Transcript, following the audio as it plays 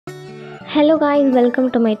Hello guys, welcome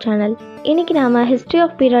to my channel. இன்னைக்கு நாம history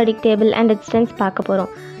of periodic table and its strengths பார்க்க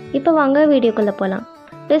போறோம். இப்போ வாங்க வீடியோக்குள்ள போலாம்.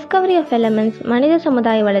 Discovery of elements மனித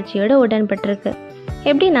சமுதாய வளர்ச்சியோட உடன்பட்டிருக்கு.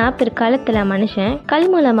 எப்படின்னா பிற்காலத்துல மனுஷன் கல்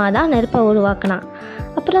மூலமா தான் நெருப்பை உருவாக்கினான்.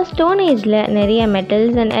 அப்புறம் ஸ்டோன் ஏஜ்ல நிறைய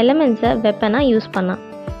மெட்டல்ஸ் அண்ட் எலிமெண்ட்ஸை வெப்பனா யூஸ் பண்ணான்.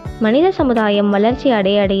 மனித சமுதாயம் வளர்ச்சி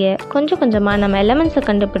அடைய கொஞ்சம் கொஞ்சமா நம்ம எலிமெண்ட்ஸை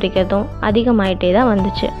கண்டுபிடிக்கிறதும் அதிகமாயிட்டே தான்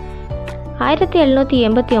வந்துச்சு.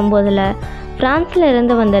 1789 பிரான்ஸில்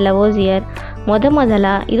இருந்து வந்த லவோசியர்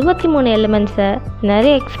முதலாக 23 எலிமெண்ட்ஸை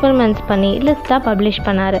நிறைய எக்ஸ்பெரிமெண்ட்ஸ் பண்ணி லிஸ்ட்டாக பப்ளிஷ்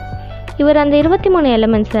பண்ணார். இவர் அந்த 23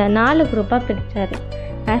 எலிமெண்ட்ஸை 4 குரூப்பாக பிரித்தார்.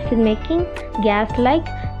 Acid making, case like,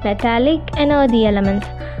 metallic and earthy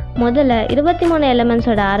elements. முதல்ல 23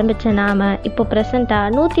 எலிமெண்ட்ஸோட ஆரம்பித்த நாம் இப்போ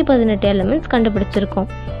ப்ரெசண்ட்டாக 118 எலிமெண்ட்ஸ்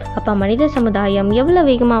கண்டுபிடிச்சிருக்கோம். அப்போ மனித சமுதாயம் எவ்வளோ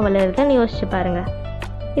வேகமாக வளருதுன்னு யோசிச்சு பாருங்கள்.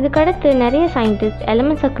 இதுக்கடுத்து நிறைய சயின்டிஸ்ட்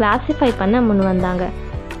எலிமெண்ட்ஸை கிளாஸிஃபை பண்ண முன் வந்தாங்க.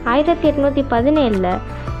 1817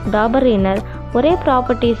 டாபரீனர் ஒரே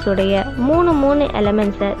ப்ராப்பர்ட்டிஸுடைய 3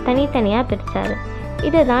 எலிமெண்ட்ஸை தனித்தனியாக பிரித்தார்.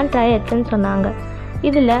 இதை தான் ட்ரையட்ஸ்ன்னு சொன்னாங்க.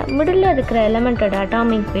 இதில் மிடில் இருக்கிற எலிமெண்ட்டோட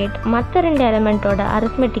அட்டாமிக் வெயிட் மற்ற 2 எலிமெண்ட்டோட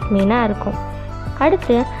அரித்மெட்டிக் மீனாக இருக்கும்.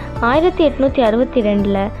 அடுத்து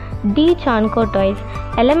 1862 டி சான்கோட்டாய்ஸ்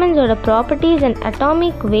எலிமெண்ட்ஸோட ப்ராப்பர்ட்டிஸ் அண்ட்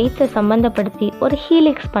அட்டாமிக் வெயிட்ஸை சம்மந்தப்படுத்தி ஒரு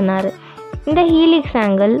ஹீலிக்ஸ் பண்ணார். இந்த ஹீலிக்ஸ்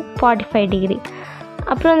ஆங்கிள் 45 டிகிரி.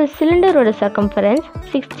 அப்புறம் அந்த சிலிண்டரோட சர்க்கம்ஃபரன்ஸ்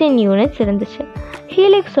 16 யூனிட்ஸ் இருந்துச்சு.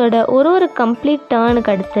 ஹீலிக்ஸோட ஒரு கம்ப்ளீட்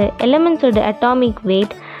டர்னுக்கு அடுத்து எலிமெண்ட்ஸோட அட்டாமிக்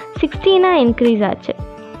வெயிட் 16 இன்க்ரீஸ் ஆச்சு.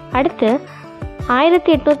 அடுத்து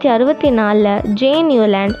 1864 J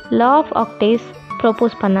Newland law of octaves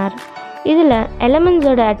propose பண்ணார். இதில்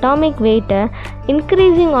எலிமெண்ட்ஸோட அட்டாமிக் வெயிட்டை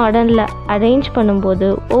இன்க்ரீஸிங் ஆர்டரில் அரேஞ்ச் பண்ணும்போது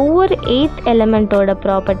ஒவ்வொரு 8th எலிமெண்ட்டோட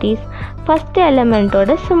ப்ராப்பர்ட்டிஸ் ஃபஸ்ட்டு எலிமெண்ட்டோட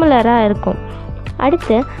சிமிலராக இருக்கும்.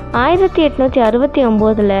 அடுத்து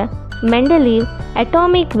 1869 மெண்டலீவ்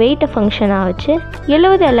அட்டாமிக் வெயிட்டை ஃபங்க்ஷனாக வச்சு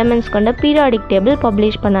 70 எலிமெண்ட்ஸ் கொண்ட பீரியாடிக் டேபிள்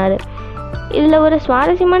பப்ளிஷ் பண்ணார். இதில் ஒரு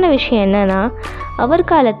சுவாரஸ்யமான விஷயம் என்னென்னா, அவர்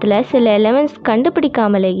காலத்தில் சில எலிமெண்ட்ஸ்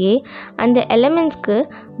கண்டுபிடிக்காமலேயே அந்த எலிமெண்ட்ஸ்க்கு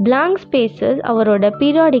பிளாங்க் ஸ்பேஸஸ் அவரோட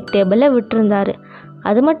பீரியாடிக் டேபிளில் விட்டுருந்தார்.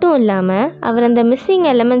 அது மட்டும் இல்லாமல் அவர் அந்த மிஸ்ஸிங்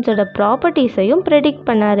எலிமெண்ட்ஸோட ப்ராப்பர்ட்டிஸையும் ப்ரெடிக்ட்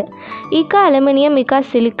பண்ணார். அலுமினியம்,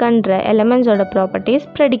 சிலிக்கான்ற எலிமெண்ட்ஸோட ப்ராப்பர்ட்டிஸ்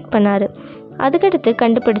ப்ரெடிக்ட் பண்ணார். அதுக்கடுத்து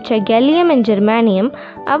கண்டுபிடிச்ச கெலியம் அண்ட் ஜெர்மானியம்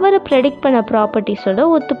அவர் ப்ரெடிக்ட் பண்ண ப்ராப்பர்ட்டிஸோட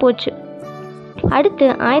ஒத்து போச்சு. அடுத்து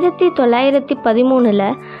 1913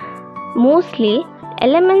 மோஸ்ட்லி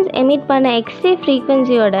எலிமெண்ட்ஸ் எமிட் பண்ண எக்ஸ்ரே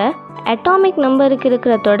ஃப்ரீக்வன்சியோட அட்டாமிக் நம்பருக்கு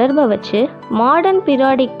இருக்கிற தொடர்பை வச்சு மாடர்ன்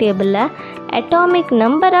பீரியாடிக் டேபிளில் அட்டாமிக்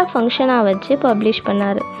நம்பராக ஃபங்க்ஷனாக வச்சு பப்ளிஷ்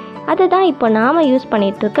பண்ணார். அதுதான் இப்போ நாம் யூஸ்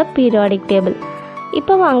பண்ணிகிட்ருக்க பீரியாடிக் டேபிள்.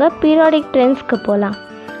 இப்போ வாங்க பீரியாடிக் ட்ரெண்ட்ஸ்க்கு போகலாம்.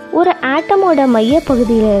 ஒரு ஆட்டமோட மைய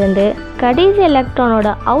பகுதியிலிருந்து கடைசி எலக்ட்ரானோட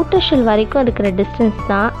அவுட்டர் ஷெல் வரைக்கும் இருக்கிற டிஸ்டன்ஸ்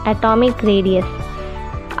தான் அட்டாமிக் ரேடியஸ்.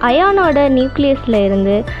 அயானோட நியூக்ளியஸில்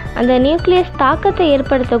இருந்து அந்த நியூக்ளியஸ் தாக்கத்தை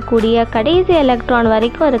ஏற்படுத்தக்கூடிய கடைசி எலக்ட்ரான்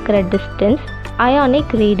வரைக்கும் இருக்கிற டிஸ்டன்ஸ்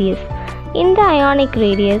அயானிக் ரேடியஸ். இந்த அயானிக்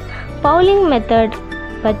ரேடியஸ் பவுலிங் மெத்தட்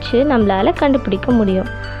வச்சு நம்மளால் கண்டுபிடிக்க முடியும்.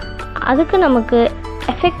 அதுக்கு நமக்கு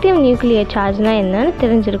எஃபெக்டிவ் நியூக்ளியர் சார்ஜ்னால் என்னன்னு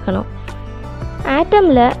தெரிஞ்சிருக்கணும்.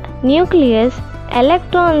 ஆட்டமில் நியூக்ளியஸ்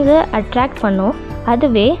எலக்ட்ரான்ஸை அட்ராக்ட் பண்ணும்,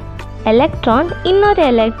 அதுவே எலக்ட்ரான் இன்னொரு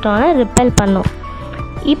எலக்ட்ரானை ரிப்பெல் பண்ணும்.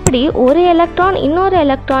 இப்படி ஒரு எலக்ட்ரான் இன்னொரு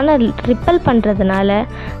எலக்ட்ரானை ரிப்பெல் பண்ணுறதுனால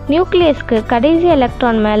நியூக்ளியஸ்க்கு கடைசி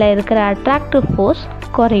எலக்ட்ரான் மேலே இருக்கிற அட்ராக்டிவ் ஃபோர்ஸ்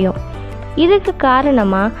குறையும். இதுக்கு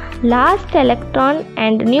காரணமாக லாஸ்ட் எலக்ட்ரான்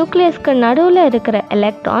அண்ட் நியூக்ளியஸ்க்கு நடுவில் இருக்கிற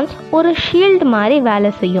எலக்ட்ரான்ஸ் ஒரு ஷீல்டு மாதிரி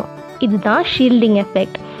வேலை செய்யும். இதுதான் ஷீல்டிங்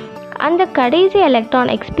எஃபெக்ட். அந்த கடைசி எலக்ட்ரான்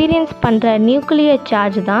எக்ஸ்பீரியன்ஸ் பண்ணுற நியூக்ளியர்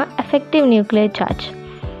சார்ஜ் தான் எஃபெக்டிவ் நியூக்ளியர் சார்ஜ்.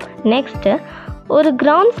 நெக்ஸ்ட்டு, ஒரு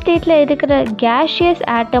கிரவுண்ட் ஸ்டேட்டில் இருக்கிற கேஷியஸ்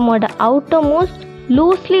ஆட்டமோட அவுட்டர்மோஸ்ட்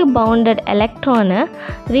லூஸ்லி பவுண்டட் எலக்ட்ரானை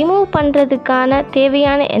ரிமூவ் பண்ணுறதுக்கான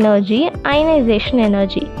தேவையான எனர்ஜி அயனைசேஷன்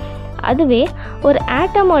எனர்ஜி. அதுவே ஒரு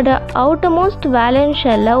ஆட்டமோட அவுட்டர்மோஸ்ட் வேலன்ஸ்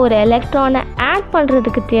ஷெல்லில் ஒரு எலக்ட்ரானை ஆட்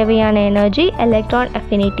பண்ணுறதுக்கு தேவையான energy electron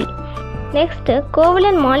affinity. Next,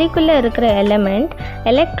 Kovalan மாலிகுலில் இருக்கிற எலிமெண்ட்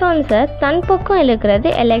எலக்ட்ரான்ஸை தன் பக்கம் இழுக்கிறது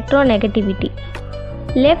எலக்ட்ரோநெகட்டிவிட்டி.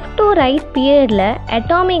 லெஃப்ட் டு ரைட் பீரியடில்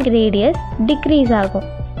அட்டாமிக் ரேடியஸ் டிக்ரீஸ் ஆகும்.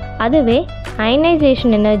 அதுவே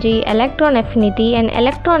ionisation energy, electron affinity and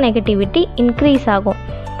electronegativity increase ஆகும்.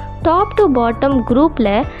 டாப் டு பாட்டம்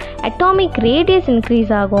குரூப்பில் அட்டாமிக் ரேடியஸ்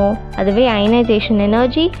இன்க்ரீஸ் ஆகும். அதுவே ionisation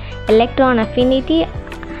energy, electron affinity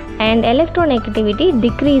and electronegativity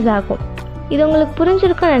degrees ஆகும். இது உங்களுக்கு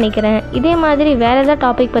புரிஞ்சிருக்குன்னு நினைக்கிறேன். இதே மாதிரி வேறு ஏதாவது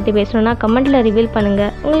டாபிக் பற்றி பேசணுன்னா கமெண்ட்டில் ரிவீல்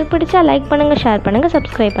பண்ணுங்கள். உங்களுக்கு பிடிச்சா லைக் பண்ணுங்கள், ஷேர் பண்ணுங்கள்,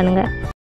 சப்ஸ்கிரைப் பண்ணுங்கள்.